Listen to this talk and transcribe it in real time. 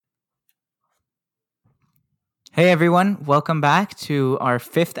Hey everyone, welcome back to our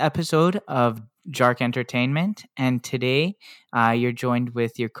fifth episode of Jark Entertainment. And today you're joined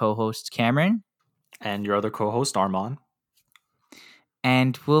with your co host Cameron, And your other co-host Armand.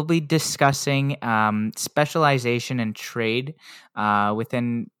 and we'll be discussing specialization and trade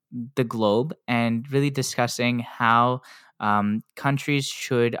within the globe and really discussing how countries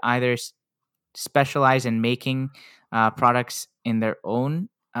should either specialize in making products in their own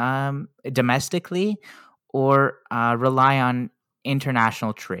domestically or rely on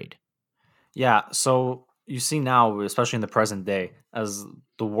international trade. Yeah, so you see now, especially in the present day, as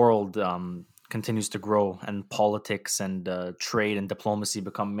the world continues to grow and politics and trade and diplomacy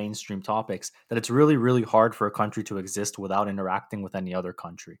become mainstream topics, that it's really, really hard for a country to exist without interacting with any other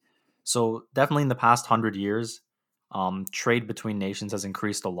country. So definitely in the past 100 years, trade between nations has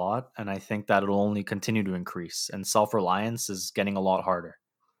increased a lot, and I think that it'll only continue to increase. And self-reliance is getting a lot harder.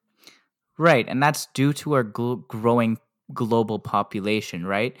 Right, and that's due to our growing global population,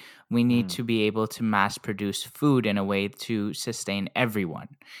 right? We need Mhm. to be able to mass produce food in a way to sustain everyone.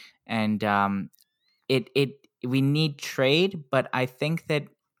 And we need trade, but I think that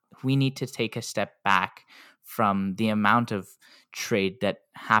we need to take a step back from the amount of trade that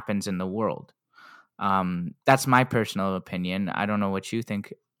happens in the world. That's my personal opinion. I don't know what you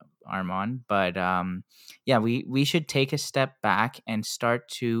think, Armand, but yeah, we should take a step back and start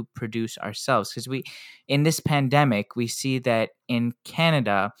to produce ourselves because we, in this pandemic, we see that in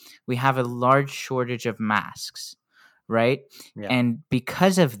Canada we have a large shortage of masks, right? Yeah. And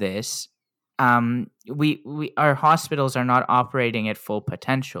because of this, we our hospitals are not operating at full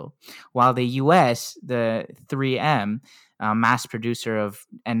potential, while the U.S., the 3M mass producer of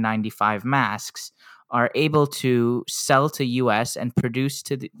N95 masks, are able to sell to US and produce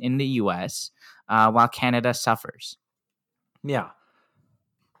in the US, while Canada suffers. Yeah.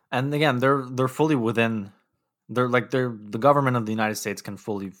 And again, they're fully within. They're the government of the United States can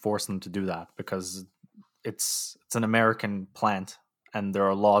fully force them to do that because it's an American plant, and there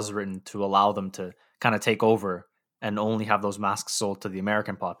are laws written to allow them to kind of take over and only have those masks sold to the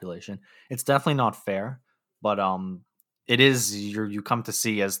American population. It's definitely not fair, but it is you come to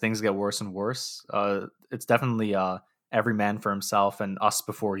see as things get worse and worse. It's definitely every man for himself and us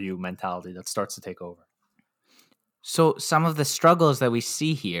before you mentality that starts to take over. So some of the struggles that we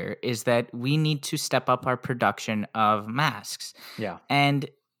see here is that we need to step up our production of masks. Yeah. And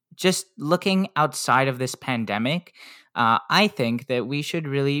just looking outside of this pandemic, I think that we should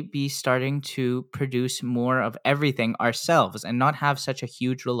really be starting to produce more of everything ourselves and not have such a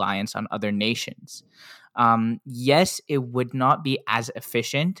huge reliance on other nations. Yes, it would not be as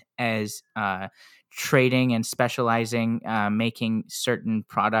efficient as trading and specializing, making certain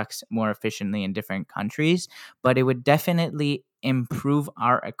products more efficiently in different countries, but it would definitely improve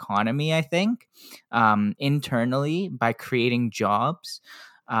our economy, I think, internally by creating jobs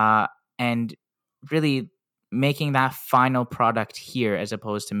uh, and really making that final product here as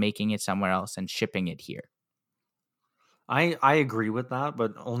opposed to making it somewhere else and shipping it here. I agree with that,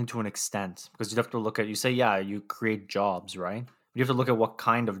 but only to an extent because you have to look at you say yeah, you create jobs, right? You have to look at what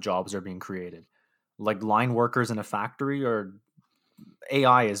kind of jobs are being created. Like line workers in a factory or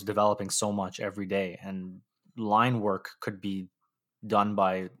AI is developing so much every day and line work could be done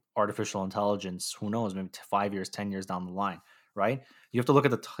by artificial intelligence, who knows, maybe 5 years, 10 years down the line, right? You have to look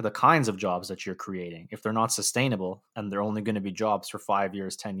at the kinds of jobs that you're creating. If they're not sustainable and they're only going to be jobs for 5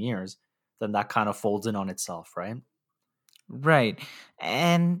 years, 10 years, then that kind of folds in on itself, right? Right.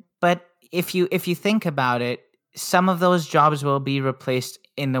 And but if you think about it, some of those jobs will be replaced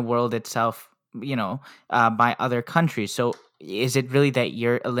in the world itself, by other countries. So is it really that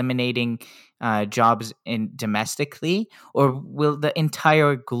you're eliminating jobs in domestically, or will the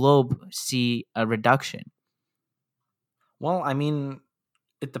entire globe see a reduction? Well, I mean,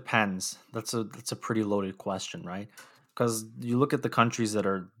 it depends. That's a pretty loaded question, right? Because you look at the countries that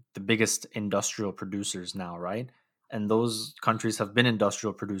are the biggest industrial producers now, right? And those countries have been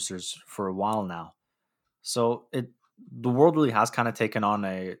industrial producers for a while now. So the world really has kind of taken on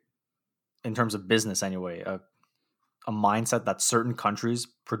in terms of business anyway, a mindset that certain countries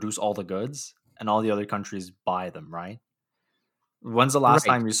produce all the goods and all the other countries buy them, right? When's the last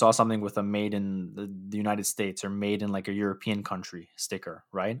Right. time you saw something with a made in the United States or made in like a European country sticker,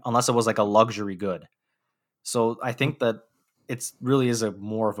 right? Unless it was like a luxury good. So I think that it's really is a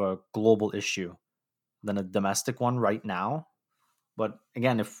more of a global issue than a domestic one right now. But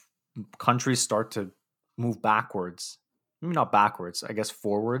again, if countries start to move backwards, maybe not backwards, I guess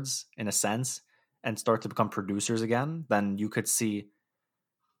forwards in a sense, and start to become producers again, then you could see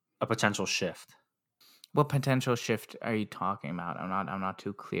a potential shift. What potential shift are you talking about? I'm not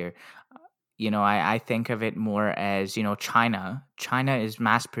too clear. I think of it more as, China. China is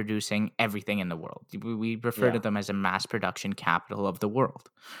mass producing everything in the world. We refer to Yeah. them as a mass production capital of the world,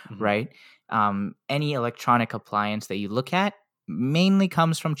 Hmm. right? Any electronic appliance that you look at mainly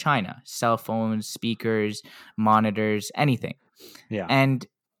comes from China: cell phones, speakers, monitors, anything. Yeah. And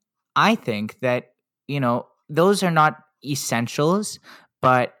I think that, those are not essentials,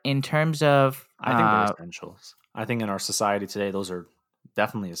 but in terms of, I think they're essentials. I think in our society today, those are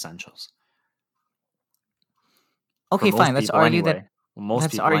definitely essentials for okay, fine, most people anyway. Well, most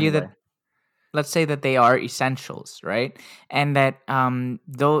let's people argue that anyway. let's say that they are essentials, right? And that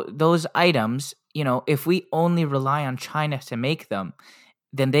those items, if we only rely on China to make them,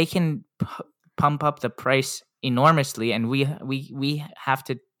 then they can pump up the price enormously, and we have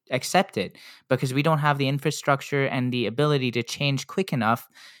to accept it because we don't have the infrastructure and the ability to change quick enough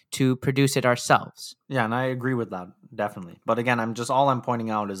to produce it ourselves. Yeah, and I agree with that definitely. But again, all I'm pointing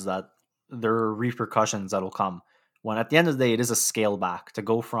out is that there are repercussions that'll come when at the end of the day it is a scale back to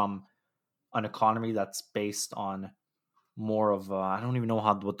go from an economy that's based on more of I don't even know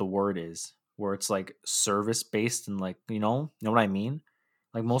what the word is, where it's like service based and like you know what I mean?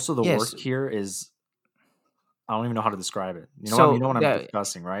 Like most of the Yes. work here is I don't even know how to describe it. You So know what I'm the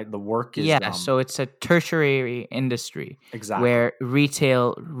discussing, right? The work is Yeah, so it's a tertiary industry exactly. where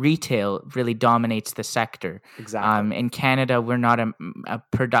retail really dominates the sector. Exactly. In Canada, we're not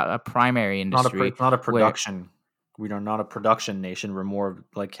a primary industry It's not a where production. We are not a production nation. We're more of,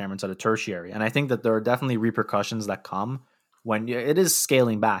 like Cameron said, a tertiary. And I think that there are definitely repercussions that come when it is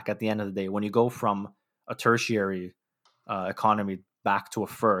scaling back. At the end of the day, when you go from a tertiary economy back to a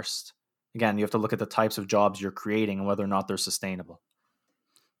first, again, you have to look at the types of jobs you're creating and whether or not they're sustainable.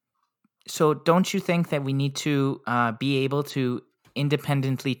 so don't you think that we need to be able to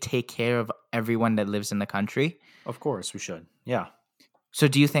independently take care of everyone that lives in the country? Of course, we should. Yeah, So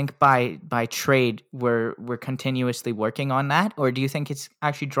do you think by trade we're continuously working on that, or do you think it's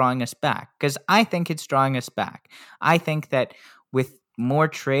actually drawing us back? Because I think it's drawing us back. I think that with more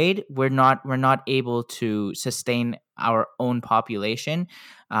trade, we're not able to sustain our own population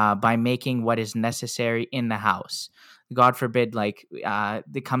by making what is necessary in the house. God forbid, like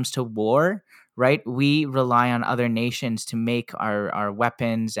it comes to war, right? We rely on other nations to make our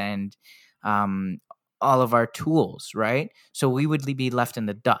weapons and um, all of our tools, right? So we would be left in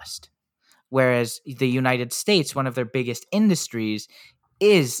the dust. Whereas the United States, one of their biggest industries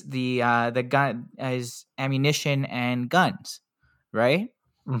is the gun is ammunition and guns, right?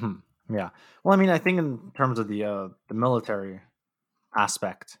 hmm yeah. Well, I mean, I think in terms of the military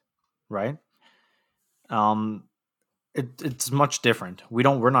aspect, right? Um, it's much different.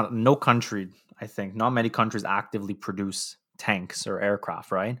 We're not no country, I think, not many countries actively produce tanks or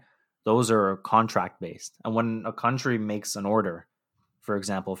aircraft, right? Those are contract based. And when a country makes an order, for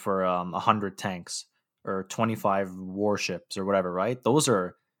example, for 100 tanks or 25 warships or whatever, right? Those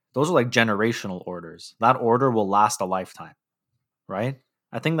are like generational orders. That order will last a lifetime, right?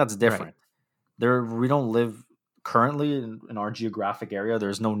 I think that's Right. different. There we don't live currently in our geographic area.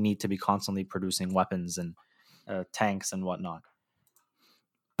 There's no need to be constantly producing weapons and tanks and whatnot.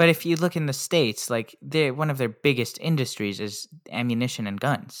 But if you look in the states, like they one of their biggest industries is ammunition and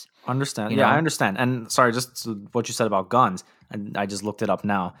guns. Understand? You Yeah, I know, understand. And sorry, what you said about guns, and I just looked it up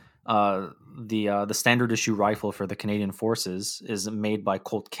now. The standard issue rifle for the Canadian Forces is made by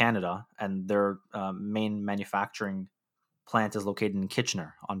Colt Canada, and their main manufacturing plant is located in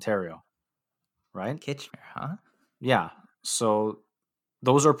Kitchener, Ontario. Right? Kitchener, huh? Yeah. So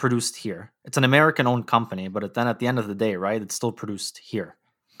those are produced here. It's an American-owned company, but then at the end of the day, right, it's still produced here.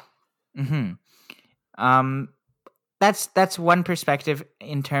 Hmm. Um, that's one perspective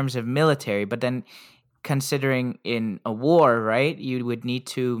in terms of military, but then considering in a war, right, you would need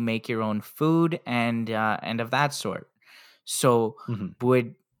to make your own food and of that sort. So Mhm.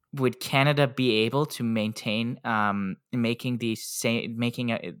 would would Canada be able to maintain making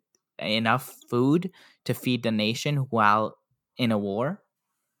enough food to feed the nation while in a war?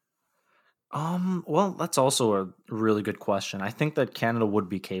 Well, that's also a really good question. I think that Canada would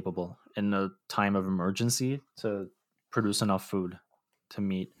be capable in a time of emergency to produce enough food to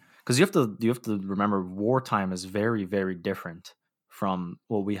meet. Because you have to remember, wartime is very very different from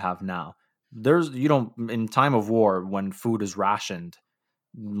what we have now. There's you don't in time of war when food is rationed,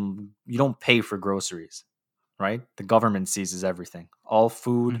 you don't pay for groceries, right? The government seizes everything. All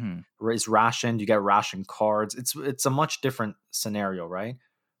food Hmm. is rationed. You get ration cards. It's a much different scenario, right?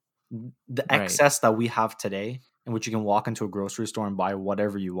 The Right. excess that we have today, in which you can walk into a grocery store and buy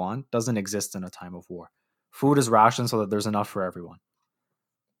whatever you want, doesn't exist in a time of war. Food is rationed so that there's enough for everyone.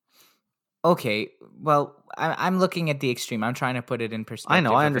 Okay, well, I'm looking at the extreme. I'm trying to put it in I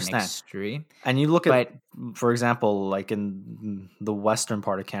know, perspective I of an understand. extreme, And you look at, but for example, like in the western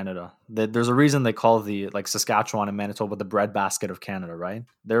part of Canada, there's a reason they call the like Saskatchewan and Manitoba the breadbasket of Canada, right?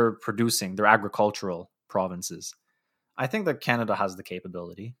 They're agricultural provinces. I think that Canada has the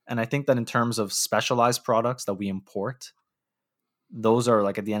capability, and I think that in terms of specialized products that we import, those are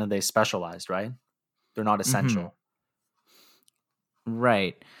like at the end of the day specialized, right? They're not mhm, essential.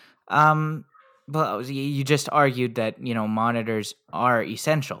 right. Um, well, you just argued that monitors are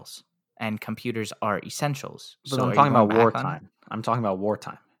essentials and computers are essentials. But So I'm are you talking going about back on that? wartime. I'm talking about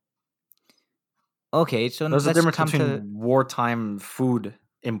wartime. Okay, so There's a let's difference come to. between wartime food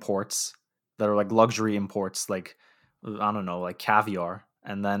imports that are like luxury imports, like I don't know, like caviar,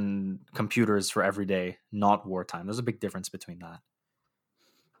 and then computers for everyday, not wartime. There's a big difference between that.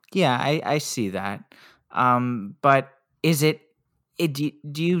 Yeah, I see that. But is do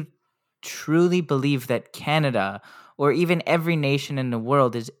you truly believe that Canada or even every nation in the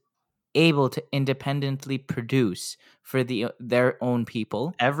world is able to independently produce for their own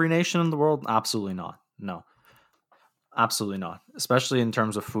people? Every nation in the world, absolutely not. No, absolutely not. Especially in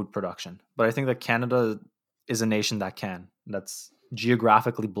terms of food production. But I think that Canada is a nation that can. That's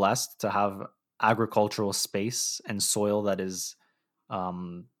geographically blessed to have agricultural space and soil that is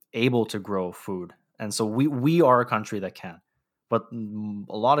able to grow food. And so we are a country that can. But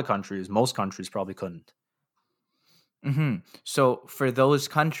a lot of countries, most countries probably couldn't. So for those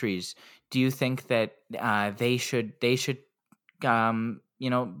countries, do you think that they should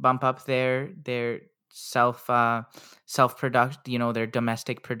bump up their self product their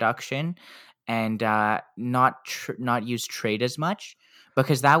domestic production and not use trade as much,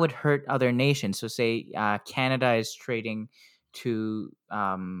 because that would hurt other nations. So say Canada is trading to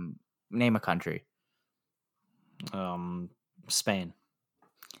name a country. Um, Spain.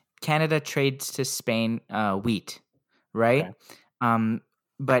 Canada trades to Spain wheat, right? Okay. Um,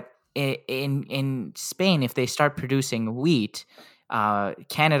 but in Spain, if they start producing wheat,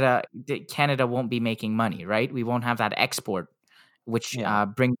 Canada won't be making money, right? We won't have that export, which Yeah.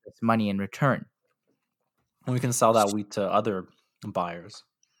 brings us money in return. And we can sell that S- wheat to other buyers.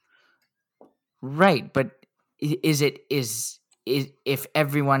 Right, but is if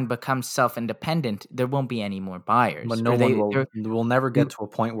everyone becomes self independent, there won't be any more But buyers, no or one they will they're will never we, get to a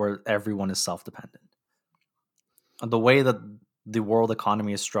point where everyone is self-dependent. The way that the world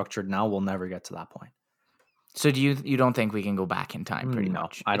economy is structured now will never get to that point. So you don't think we can go back in time? Pretty No,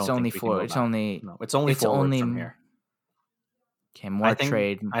 much, I it's don't only think we can for go it's back. only No, it's only it's forward only from here. okay, I more think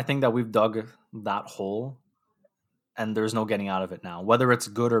trade. I think that we've dug that hole and there's no getting out of it now. Whether it's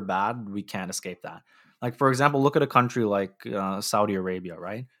good or bad, we can't escape that. Like for example, look at a country like Saudi Arabia,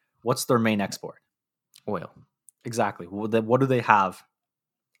 right? What's their main export? Oil. Exactly. What do they have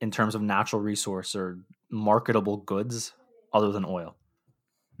in terms of natural resource or marketable goods other than oil?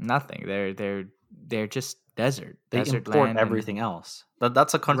 Nothing. They're just They desert import land, and everything else.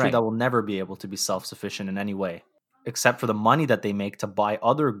 That's a country right. that will never be able to be self-sufficient in any way, except for the money that they make to buy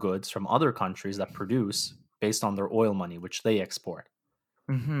other goods from other countries that produce based on their oil money, which they export.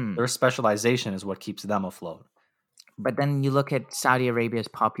 Hmm. Their specialization is what keeps them afloat. But then you look at Saudi Arabia's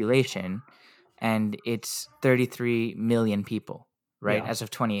population, and it's 33 million people, right, Yeah, as of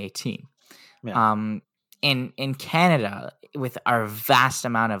 2018. yeah, Um, in Canada, with our vast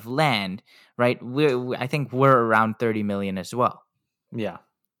amount of land, right, I think we're around 30 million as well. yeah.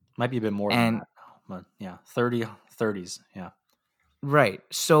 Might be a bit more than And that now, but yeah, 30s. Yeah. right.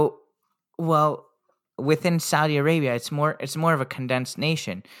 So, well, within Saudi Arabia, it's more of a condensed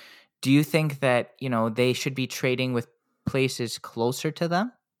nation. Do you think that, they should be trading with places closer to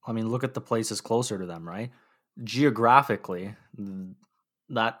them? I mean, look at the places closer to them, right? Geographically,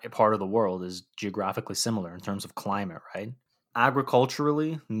 that part of the world is geographically similar in terms of climate, right?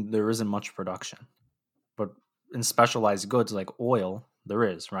 Agriculturally, there isn't much production, but in specialized goods like oil, there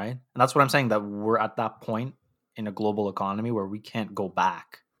is, right? And that's what I'm saying, that we're at that point in a global economy where we can't go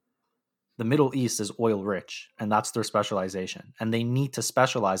back. The Middle East is oil rich, and that's their specialization, and they need to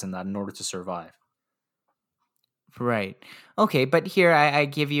specialize in that in order to survive. Right. Okay, but here I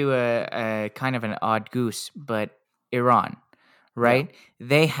give you a kind of an odd goose, but Iran, Yeah. right?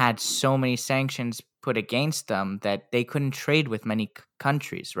 They had so many sanctions put against them that they couldn't trade with many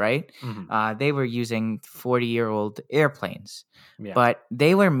countries, right? Hmm. They were using 40-year-old airplanes, Yeah. but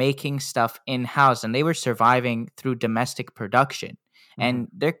they were making stuff in house and they were surviving through domestic production. Hmm. And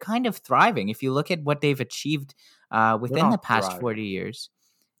they're kind of thriving. If you look at what they've achieved They're within the not past thriving. 40 years,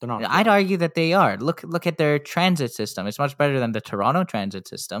 They're not I'd thriving. argue that they are. Look at their transit system. It's much better than the Toronto transit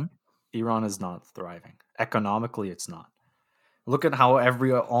system. Iran is not thriving. Economically, it's not. Look at how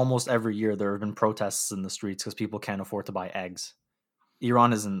almost every year there have been protests in the streets because people can't afford to buy eggs.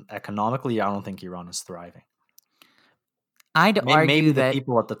 Iran isn't economically. I don't think Iran is thriving. I'd Maybe argue the that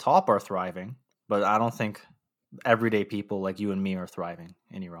people at the top are thriving, but I don't think everyday people like you and me are thriving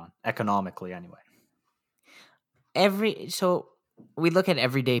in Iran economically. Anyway, every so we look at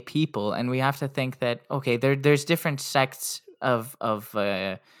everyday people and we have to think that okay, there's different sects of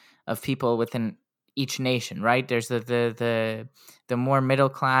people within each nation, right? There's the more middle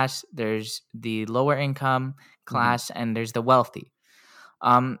class, there's the lower income hmm class, and there's the wealthy.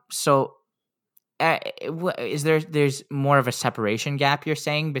 So is there's more of a separation gap, you're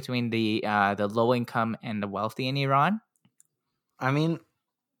saying, between the low income and the wealthy in Iran? I mean,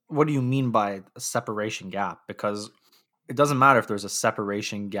 what do you mean by a separation gap? Because it doesn't matter if there's a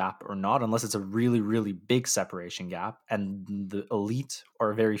separation gap or not, unless it's a really, really big separation gap and the elite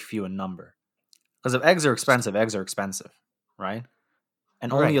are very few in number. Because if eggs are expensive, right?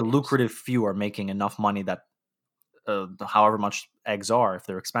 And only a Right. lucrative few are making enough money that however much eggs are, if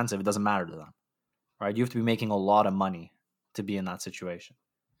they're expensive, it doesn't matter to them, right? You have to be making a lot of money to be in that situation.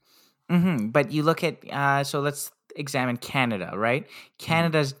 But you look at so let's examine Canada, right? Mhm.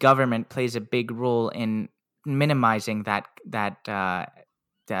 Canada's government plays a big role in minimizing that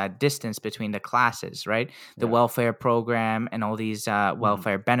distance between the classes, right? The Yeah. welfare program and all these Mhm.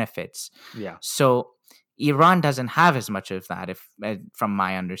 welfare benefits. Yeah. So Iran doesn't have as much of that, if from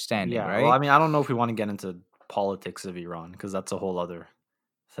my understanding, Yeah. Well, I right? mean, I don't know if we want to get into politics of Iran because that's a whole other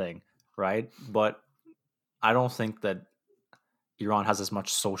thing, right? But I don't think that Iran has as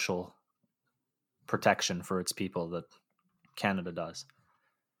much social protection for its people that Canada does.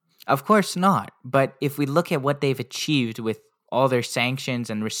 Of course not. But if we look at what they've achieved with all their sanctions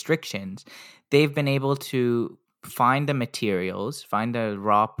and restrictions, they've been able to find the materials, find the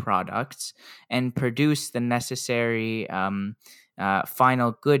raw products, and produce the necessary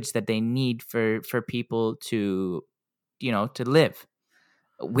final goods that they need for people to, to live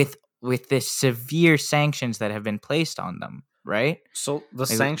with this severe sanctions that have been placed on them. Right? So the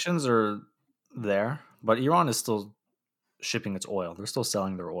Like, sanctions are there, but Iran is still shipping its oil. They're still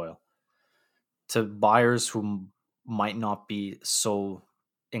selling their oil to buyers who might not be so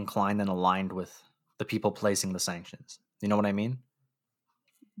inclined and aligned with the people placing the sanctions. You know what I mean?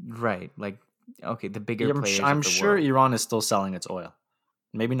 right? Like, okay, the bigger Yeah, players I'm of the sure world. Iran is still selling its oil.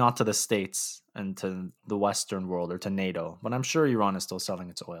 Maybe not to the States and to the Western world or to NATO, but I'm sure Iran is still selling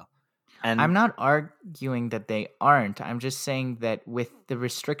its oil. I'm And not arguing that they aren't. I'm just saying that with the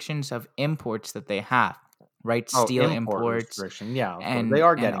restrictions of imports that they have, right? oh, Steel import imports restriction. Yeah, of course. They and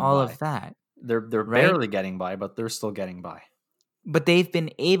are and getting all by. of that, They're right? barely getting by, but they're still getting by. But they've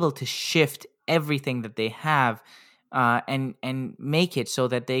been able to shift everything that they have and make it so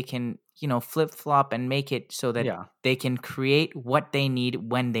that they can, flip flop and make it so that Yeah. they can create what they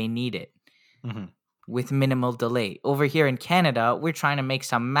need when they need it hmm with minimal delay. Over here in Canada, we're trying to make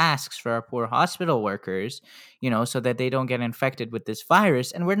some masks for our poor hospital workers, so that they don't get infected with this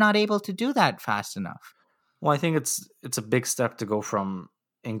virus, and we're not able to do that fast enough. Well, I think it's a big step to go from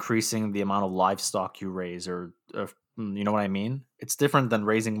increasing the amount of livestock you raise, or you know what I mean. It's different than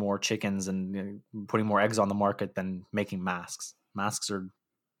raising more chickens and putting more eggs on the market than making masks. Masks are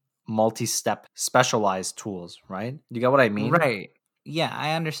multi-step, specialized tools, right? You get what I mean? Right. Yeah,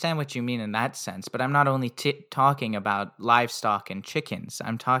 I understand what you mean in that sense, but I'm not only talking about livestock and chickens.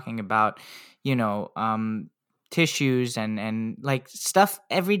 I'm talking about, you know, um, tissues and like stuff,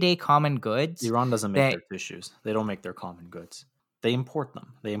 everyday common goods Iran doesn't make that their tissues. They don't make their common goods. They import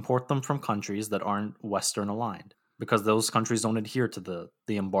them. They import them from countries that aren't Western aligned because those countries don't adhere to the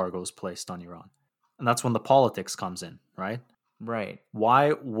embargoes placed on Iran. And that's when the politics comes in, right? right.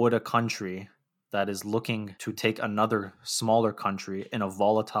 Why would a country that is looking to take another smaller country in a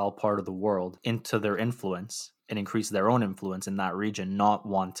volatile part of the world into their influence and increase their own influence in that region not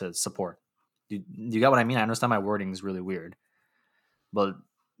want to support? Do you get what I mean? I understand my wording is really weird, but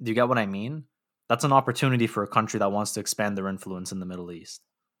do you get what I mean? That's an opportunity for a country that wants to expand their influence in the Middle East.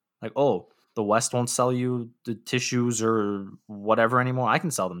 Like, oh, the West won't sell you the tissues or whatever anymore. I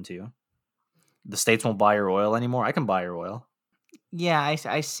can sell them to you. The States won't buy your oil anymore. I can buy your oil. Yeah,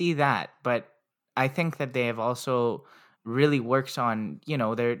 I see that, but I think that they have also really works on,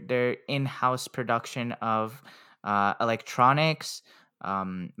 their in-house production of electronics,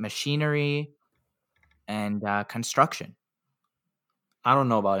 machinery, and construction. I don't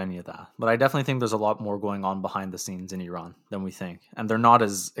know about any of that, but I definitely think there's a lot more going on behind the scenes in Iran than we think. And they're not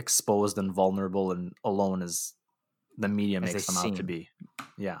as exposed and vulnerable and alone as the media As they makes them out to seem, be.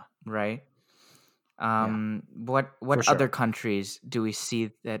 Yeah. right? Yeah. What For other sure. countries do we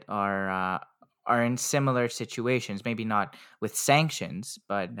see that are are in similar situations. Maybe not with sanctions,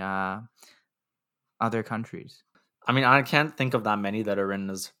 but other countries. I mean, I can't think of that many that are in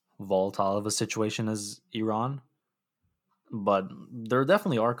as volatile of a situation as Iran, but there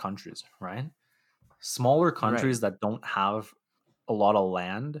definitely are countries, right? Smaller Right. countries that don't have a lot of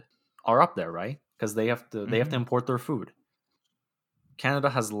land are up there, right? Because they have to Hmm. import their food. Canada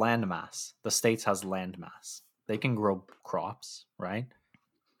has land mass. The states has land mass. They can grow crops, right?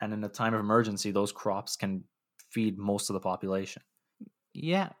 And in a time of emergency, those crops can feed most of the population.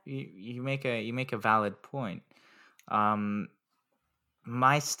 Yeah, you make a valid point. Um,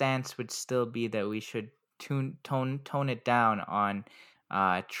 my stance would still be that we should tone it down on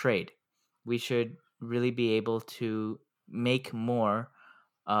trade. We should really be able to make more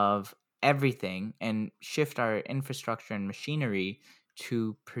of everything and shift our infrastructure and machinery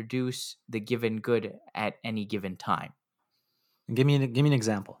to produce the given good at any given time. And give me an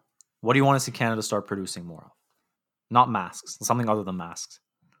example. What do you want to see Canada start producing more of? Not masks, something other than masks.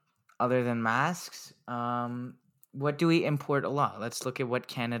 Other than masks, what do we import a lot? Let's look at what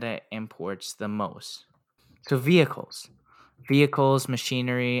Canada imports the most. So vehicles,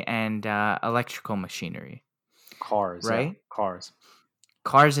 machinery, and electrical machinery, Cars, yeah, right? cars.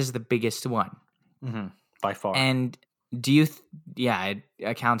 Cars is the biggest one. Hmm. By far. And do you, yeah, it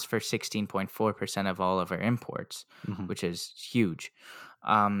accounts for 16.4% of all of our imports, Hmm. which is huge.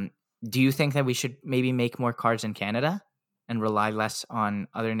 Um, do you think that we should maybe make more cars in Canada and rely less on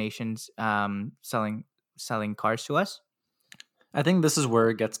other nations selling cars to us? I think this is where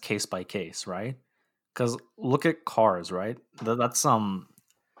it gets case by case, right? Because look at cars, right? That's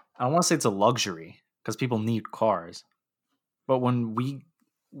I don't want to say it's a luxury because people need cars, but when we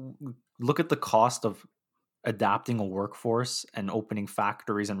look at the cost of adapting a workforce and opening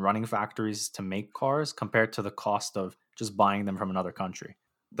factories and running factories to make cars compared to the cost of just buying them from another country,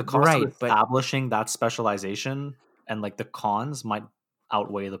 the cost of Right, but establishing that specialization and like the cons might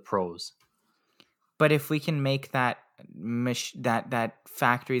outweigh the pros. if we can make that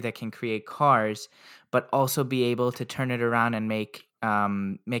factory that can create cars, but also be able to turn it around and make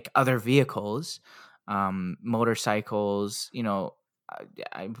other vehicles, motorcycles,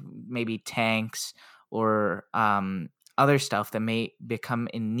 maybe tanks or other stuff that may become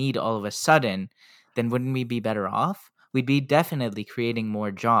in need all of a sudden, then wouldn't we be better off? We'd be definitely creating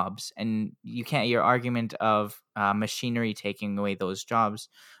more jobs, and you can't. Your argument of machinery taking away those jobs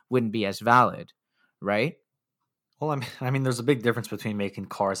wouldn't be as valid, right? Well, I mean, there's a big difference between making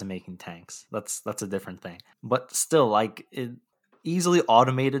cars and making tanks. That's a different thing. But still, easily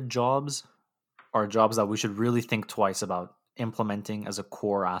automated jobs are jobs that we should really think twice about implementing as a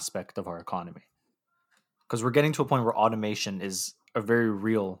core aspect of our economy. Because we're getting to a point where automation is a very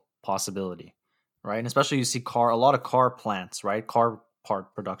real possibility, right? And especially you see a lot of car plants, right? Car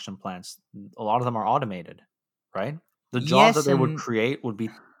part production plants, a lot of them are automated, right? The jobs that Yes, they would and create would be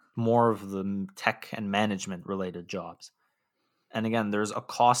more of the tech and management related jobs. And again, there's a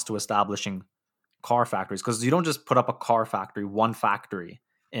cost to establishing car factories because you don't just put up a car factory, one factory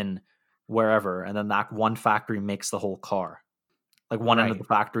in wherever, and then that one factory makes the whole car. Like one end of right, the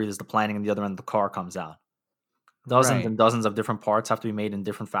factory is the planning, and the other end of the car comes out. Dozens right, and dozens of different parts have to be made in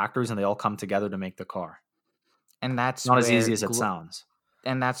different factories, and they all come together to make the car. and Not as easy as it sounds.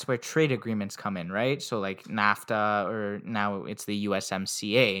 that's where trade agreements come in, right? So like NAFTA, or now it's the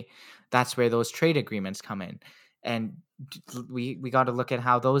USMCA. That's where those trade agreements come in, and we got to look at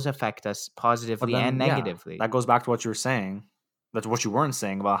how those affect us But positively and then, yeah, negatively. that goes back to what you were saying. That's what you weren't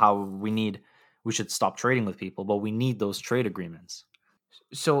saying about how we should stop trading with people, but we need those trade agreements.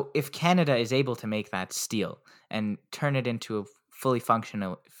 So if Canada is able to make that steel and turn it into a fully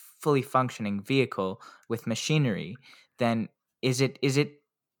functioning vehicle with machinery, then is it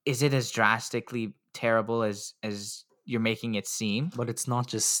as drastically terrible as you're making it seem? But it's not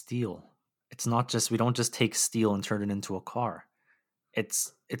just steel. It's not just we don't just take steel and turn it into a car.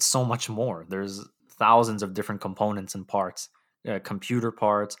 It's so much more. There's thousands of different components and parts, computer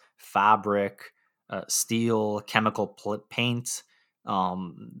parts, fabric, steel, paint,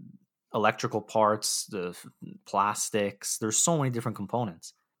 um, electrical parts, plastics. There's so many different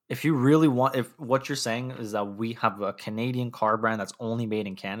components. If you really want, if what you're saying is that we have a Canadian car brand that's only made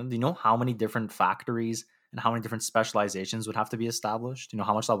in Canada, do you know how many different factories and how many different specializations would have to be established? You know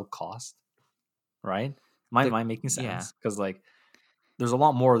how much that would cost, right? Am The I making Yeah. sense? Because like there's a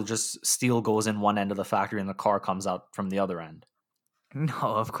lot more than just steel goes in one end of the factory and the car comes out from the other end. No,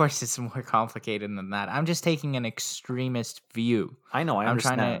 of course it's more complicated than that. I'm just taking an extremist view. I know, I I'm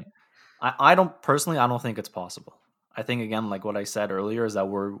trying to understand. I don't personally, I don't think it's possible. I think again, like what I said earlier, is that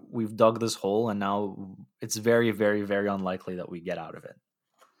we've dug this hole and now it's very, very, very unlikely that we get out of it.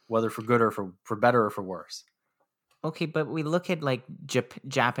 whether for good or for better or for worse. Okay, but we look at like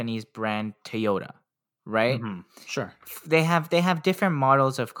Japanese brand Toyota, right? Sure. They have different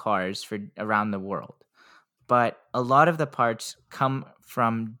models of cars for around the world, but a lot of the parts come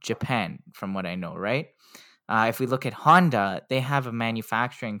from Japan, from what I know, right? If we look at Honda, they have a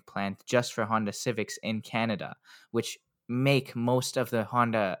manufacturing plant just for Honda Civics in Canada, which make most of the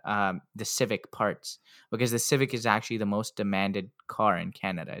the Civic parts, because the Civic is actually the most demanded car in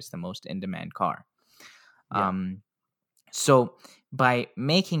Canada. It's the most in demand car. Yeah. Um, so by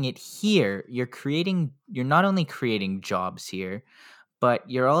making it here, you're not only creating jobs here, but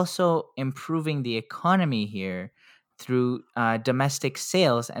you're also improving the economy here through domestic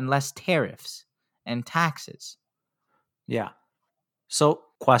sales and less tariffs and taxes. Yeah. So,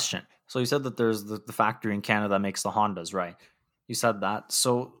 question. So you said that there's the factory in Canada that makes the Hondas, right? You said that.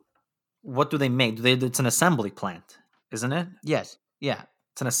 So what do they make? It's an assembly plant, isn't it? Yes. Yeah.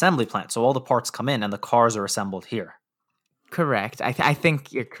 It's an assembly plant. So all the parts come in and the cars are assembled here. Correct. I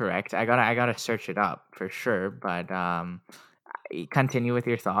think you're correct. I gotta search it up for sure. But continue with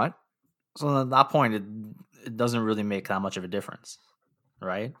your thought. So at that point, it doesn't really make that much of a difference,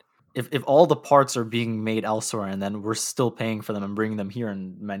 right? If all the parts are being made elsewhere and then we're still paying for them and bringing them here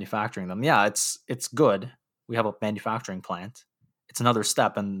and manufacturing them, yeah, it's good. We have a manufacturing plant. It's another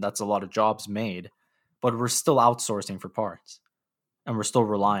step, and that's a lot of jobs made. But we're still outsourcing for parts, and we're still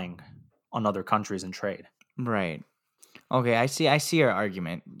relying on other countries and trade. Right. Okay. I see your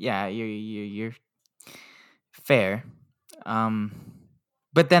argument. Yeah. You're fair. Um,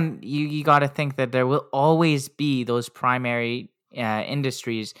 but then you got to think that there will always be those primary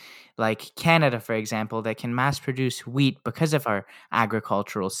industries, like Canada, for example, that can mass produce wheat because of our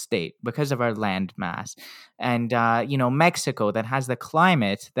agricultural state, because of our land mass, and Mexico, that has the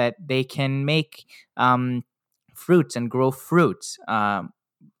climate that they can make fruits and grow fruits.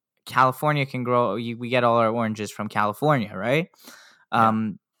 California can grow. We get all our oranges from California, right? Yeah,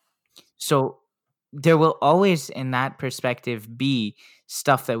 Um, so there will always, in that perspective, be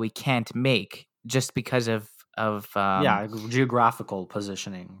stuff that we can't make just because of. yeah, geographical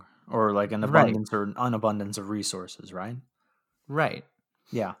positioning or like an Right, abundance or unabundance of resources, right? right.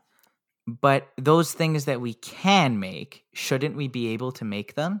 Yeah, But those things that we can make, shouldn't we be able to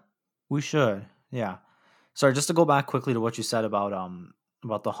make them? we should. Yeah. Sorry, just to go back quickly to what you said about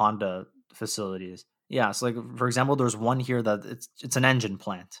the Honda facilities. Yeah, so like for example, there's one here that it's an engine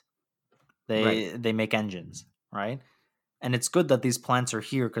plant. Right. They make engines, right? And it's good that these plants are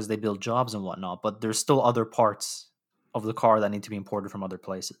here because they build jobs and whatnot. But there's still other parts of the car that need to be imported from other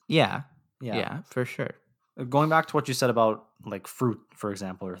places. Yeah. Yeah. Yeah, for sure. Going back to what you said about like fruit, for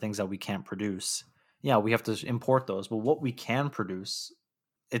example, or things that we can't produce. Yeah, we have to import those. But what we can produce,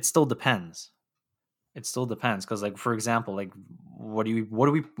 it still depends. It still depends because, like, for example, like, what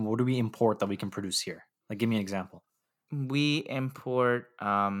do we import that we can produce here? Like, give me an example. We import,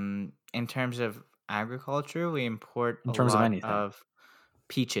 in terms of agriculture, we import In a terms of lot anything. of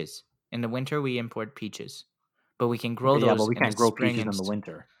peaches. In the winter, we import peaches, but we can grow Okay, yeah, but those we in the can't grow spring peaches and in the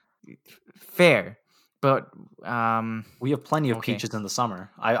winter. fair. But We have plenty of okay. peaches in the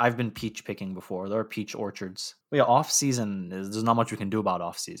summer. I've been peach picking before. There are peach orchards. But yeah, off season is there's not much we can do about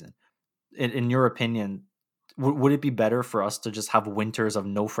off season. In your opinion, would it be better for us to just have winters of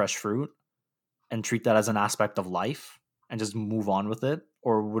no fresh fruit and treat that as an aspect of life and just move on with it,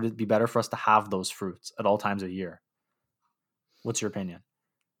 or would it be better for us to have those fruits at all times of year? What's your opinion?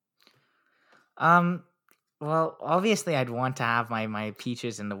 Um, well, obviously, I'd want to have my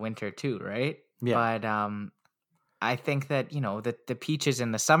peaches in the winter too, right? Yeah, But I think that the peaches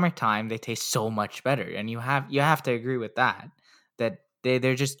in the summertime, they taste so much better, and you have to agree with that. That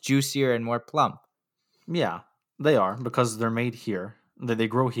they're just juicier and more plump. yeah, they are because they're made here. They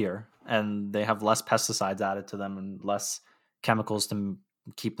grow here, and they have less pesticides added to them and less chemicals to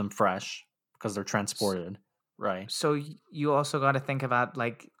keep them fresh because they're S- transported. Right. So you also got to think about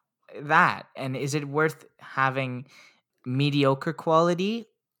like that, and is it worth having mediocre quality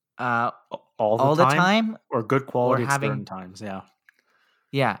uh All the all the time time, or good or quality at certain having times. Yeah.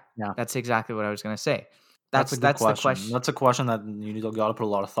 yeah, Yeah. that's exactly what I was gonna say. That's a good That's the question. question. That's a question that you need to gotta put a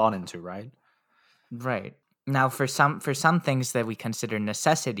lot of thought into, right? Right. Now for some things that we consider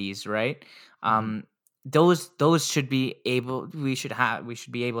necessities, right? Mhm. Um those should be able we should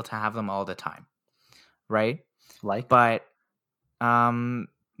be able to have them all the time, right? Like? But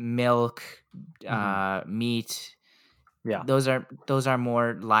milk, Mhm. meat, Yeah. those are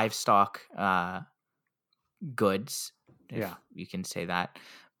more livestock goods, if Yeah. you can say that.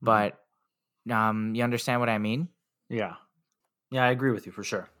 Mhm. But you understand what I mean? Yeah. Yeah, I agree with you for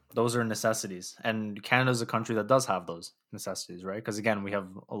sure. Those are necessities, and Canada is a country that does have those necessities, right? Because again, we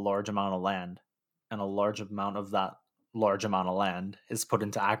have a large amount of land, and a large amount of that large amount of land is put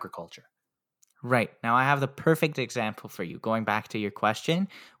into agriculture. Right. Now I have the perfect example for you. Going back to your question,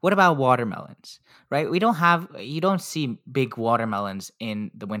 what about watermelons? Right? You don't see big watermelons in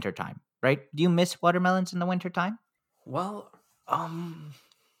the wintertime, right? Do you miss watermelons in the wintertime? Well, um,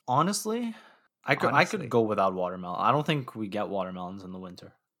 honestly, I could Honestly. go without watermelon. I don't think we get watermelons in the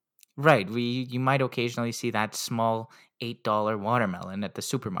winter. Right. You might occasionally see that small $8 watermelon at the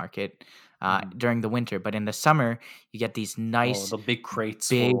supermarket Mhm. during the winter, but in the summer you get these Oh, nice the big crates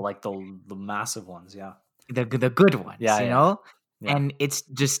big full, like the massive ones. Yeah, the good ones, yeah, yeah, yeah. and it's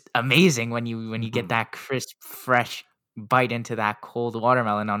just amazing when you get Mhm. that crisp, fresh bite into that cold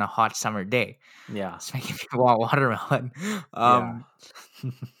watermelon on a hot summer day. Yeah, It's making me want watermelon. yeah, Um,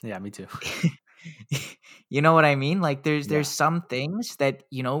 yeah. Me too. you know what I mean? Like there's Yeah, some things that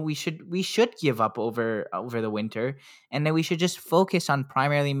we should give up over the winter, and then we should just focus on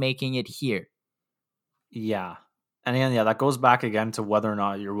primarily making it here. yeah. And again, yeah, that goes back again to whether or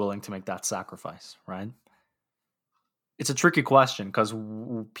not you're willing to make that sacrifice, right? It's a tricky question because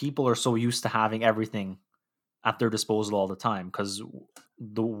people are so used to having everything at their disposal all the time because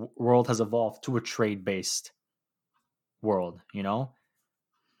the world has evolved to a trade based world.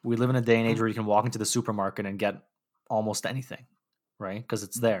 We live in a day and age R- where you can walk into the supermarket and get almost anything, right? Because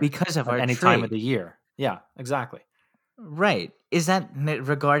it's there Because of at our any time of trade. the year. Yeah, exactly. Right. Is that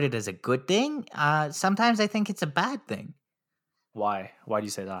regarded as a good thing? Sometimes I think it's a bad thing Why do you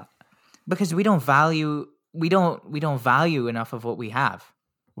say that? because we don't value enough of what we have.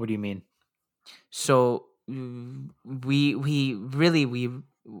 What do you mean? So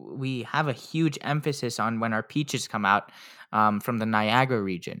we have a huge emphasis on when our peaches come out from the Niagara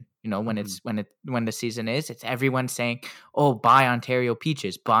region. When Hmm. when the season is, it's everyone saying, "Oh, buy Ontario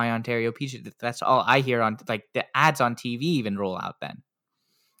peaches, buy Ontario peaches." That's all I hear on like the ads on TV even roll out then,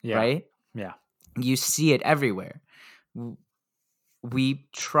 Yeah, right? yeah, You see it everywhere. W- We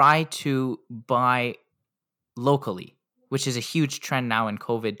try to buy locally, which is a huge trend now in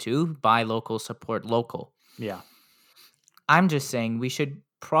COVID too. Buy local, support local. yeah, I'm just saying we should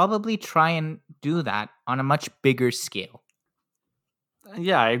probably try and do that on a much bigger scale.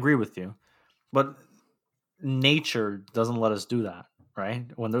 yeah. I agree with you, but nature doesn't let us do that,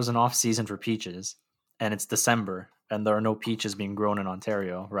 right? When there's an off season for peaches and it's December and there are no peaches being grown in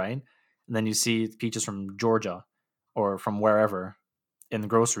Ontario, right? And then you see peaches from Georgia or from wherever in the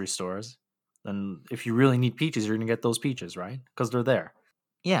grocery stores. Then if you really need peaches, you're going to get those peaches, right? Because they're there.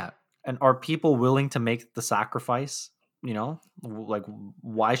 Yeah, And are people willing to make the sacrifice? Like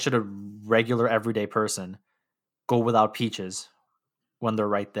why should a regular everyday person go without peaches when they're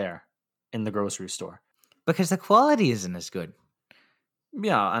right there in the grocery store? because the quality isn't as good.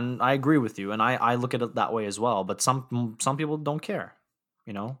 Yeah, and I agree with you, and I look at it that way as well. But some people don't care.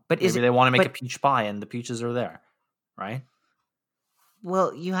 But is Maybe it? they want to make a But peach pie, and the peaches are there, right?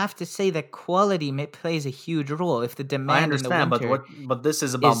 well, you have to say that quality plays a huge role. If the I demand in the understand, but winter but this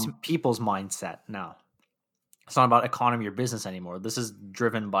is is about people's mindset now. It's not about economy or business anymore. This is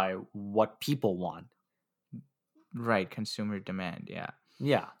driven by what people want. right, consumer demand. Yeah.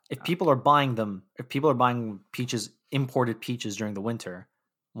 Yeah, if Uh, people are buying them, if people are buying peaches, imported peaches during the winter,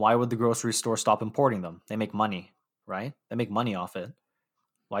 why would the grocery store stop importing them? They make money, right? They make money off it.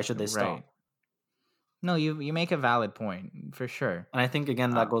 Why should they right. stop? No, you make a valid point for sure. And I think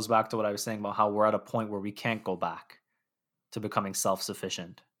again that Uh, goes back to what I was saying about how we're at a point where we can't go back to becoming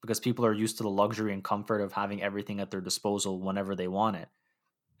self-sufficient because people are used to the luxury and comfort of having everything at their disposal whenever they want it.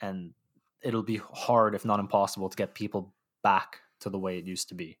 And it'll be hard if not impossible to get people back to the way it used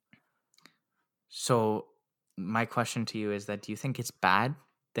to be. so my question to you is that do you think it's bad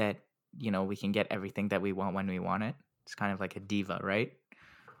that we can get everything that we want when we want it? It's kind of like a diva, right?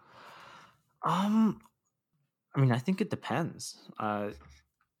 Um I mean, I think it depends.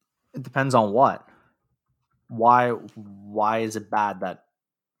 It depends on what. Why is it bad that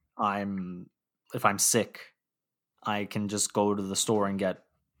I'm if I'm sick, I can just go to the store and get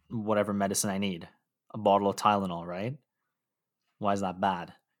whatever medicine I need, a bottle of Tylenol, right? Why is that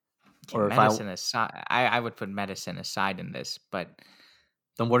bad? Okay, Or if I medicine aside, I would put medicine aside in this, but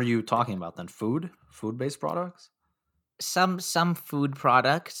then what are you talking about then? Food-based products? some food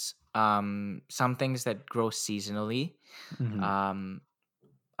products, some things that grow seasonally, Hmm. um,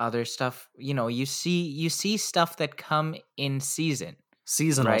 other stuff. You see stuff that come in season,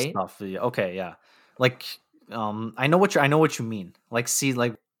 Seasonal right? stuff. Yeah, okay, yeah. Like I know what you mean. Like see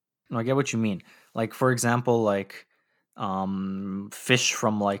like no, I get what you mean. Like for example, like fish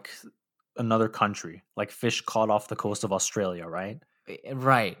from like another country, like fish caught off the coast of Australia, right?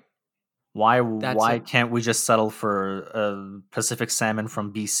 Right. That's Why it. can't we just settle for Pacific salmon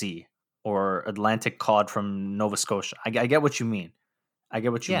from BC or Atlantic cod from Nova Scotia? I get what you mean. I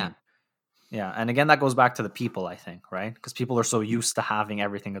get what you Yeah. mean. Yeah, and again, that goes back to the people, I think, right? Because people are so used to having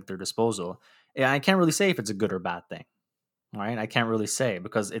everything at their disposal. Yeah, I can't really say if it's a good or bad thing, right? I can't really say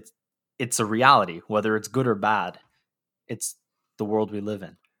because it's a reality, whether it's good or bad. It's the world we live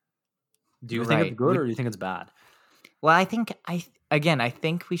in. Do you think it's Right. good or do you think it's bad? Well, I think again, I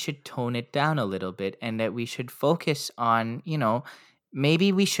think we should tone it down a little bit, and that we should focus on,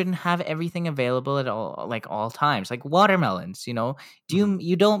 maybe we shouldn't have everything available at all, like all times, like watermelons. Do Mhm.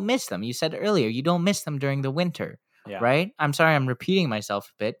 you don't miss them? You said earlier you don't miss them during the winter, Yeah. right? I'm sorry, I'm repeating myself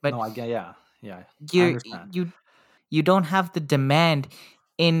a bit, but No, I get. Yeah, yeah. I you understand. you you don't have the demand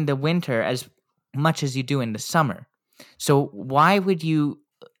in the winter as much as you do in the summer. So why would you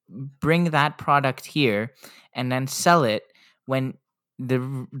bring that product here and then sell it when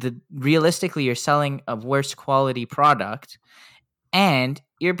the realistically you're selling a worse quality product and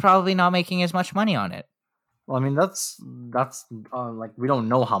you're probably not making as much money on it? Well, I mean, that's like we don't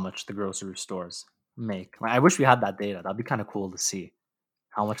know how much the grocery stores make. Like, I wish we had that data. That'd be kind of cool to see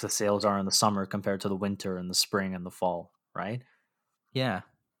how much the sales are in the summer compared to the winter and the spring and the fall, right? Yeah.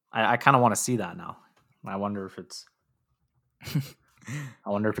 I kind of want to see that now. I wonder if it's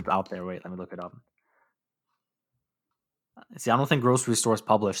out there. Wait, let me look it up. See, I don't think grocery stores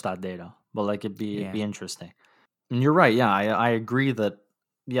publish that data, but like it'd Yeah. be interesting. And you're right. Yeah, I agree that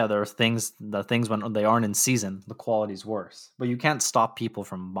yeah, there are things when they aren't in season, the quality's worse. But you can't stop people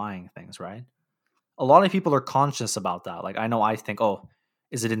from buying things, right? A lot of people are conscious about that. Like I know I think, oh,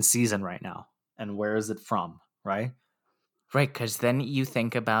 is it in season right now? And where is it from? Right? Right, because then you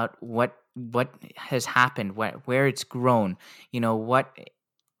think about what has happened, where it's grown, what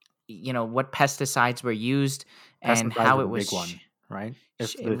what pesticides were used and Pesticides how are it the was big one, right?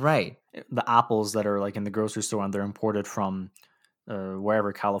 right. If the apples that are like in the grocery store and they're imported from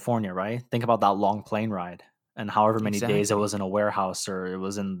wherever California, right? Think about that long plane ride and however many days it Exactly. was in a warehouse or it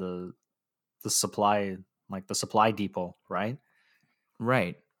was in the supply like the supply depot, right?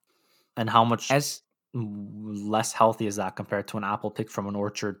 Right. And how much As less healthy is that compared to an apple picked from an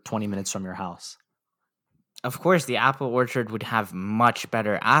orchard 20 minutes from your house? Of course, the apple orchard would have much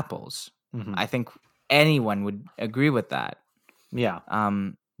better apples. Hmm. I think anyone would agree with that. Yeah,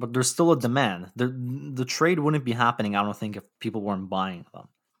 Um, but there's still a demand. The trade wouldn't be happening, I don't think, if people weren't buying them.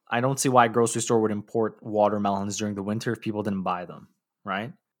 I don't see why a grocery store would import watermelons during the winter if people didn't buy them,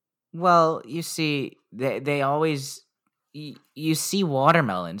 right? well, you see, they always you see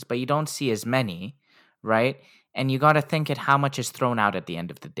watermelons, but you don't see as many, right? And you got to think at how much is thrown out at the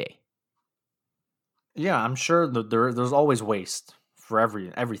end of the day. Yeah, I'm sure that there's always waste for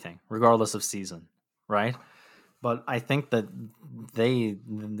everything, regardless of season, right? But I think that the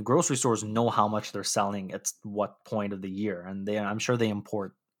grocery stores know how much they're selling at what point of the year, and I'm sure they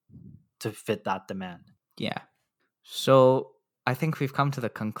import to fit that demand. Yeah. So I think we've come to the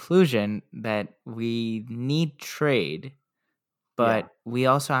conclusion that we need trade, Yeah. but we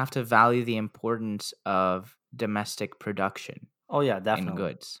also have to value the importance of domestic production Oh yeah, in definitely.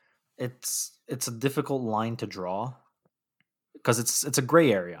 goods. It's a difficult line to draw because it's a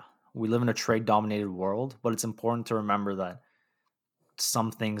gray area. We live in a trade dominated world, but it's important to remember that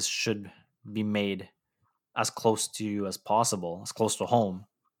some things should be made as close to you as possible, as close to home,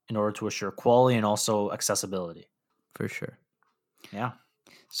 in order to assure quality and also accessibility. For sure. Yeah.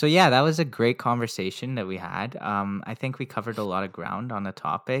 So yeah, that was a great conversation that we had. I think we covered a lot of ground on the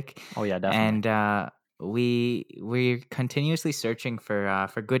topic, Oh yeah, definitely. and we're continuously searching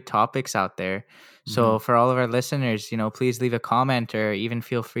for good topics out there. Hmm. So for all of our listeners, please leave a comment or even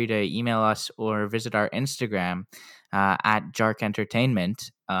feel free to email us or visit our Instagram at Jark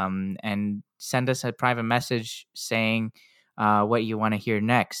Entertainment, and send us a private message saying what you want to hear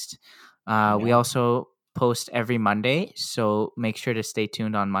next. We Yeah. also post every Monday, so make sure to stay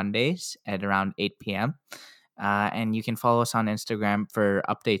tuned on Mondays at around 8 p.m. And you can follow us on Instagram for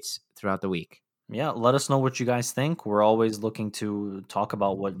updates throughout the week. Yeah. Let us know what you guys think. We're always looking to talk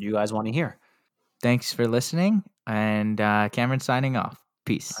about what you guys want to hear. Thanks for listening, and Cameron signing off. All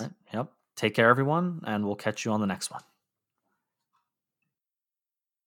Peace. right. Yep. Take care, everyone, and we'll catch you on the next one.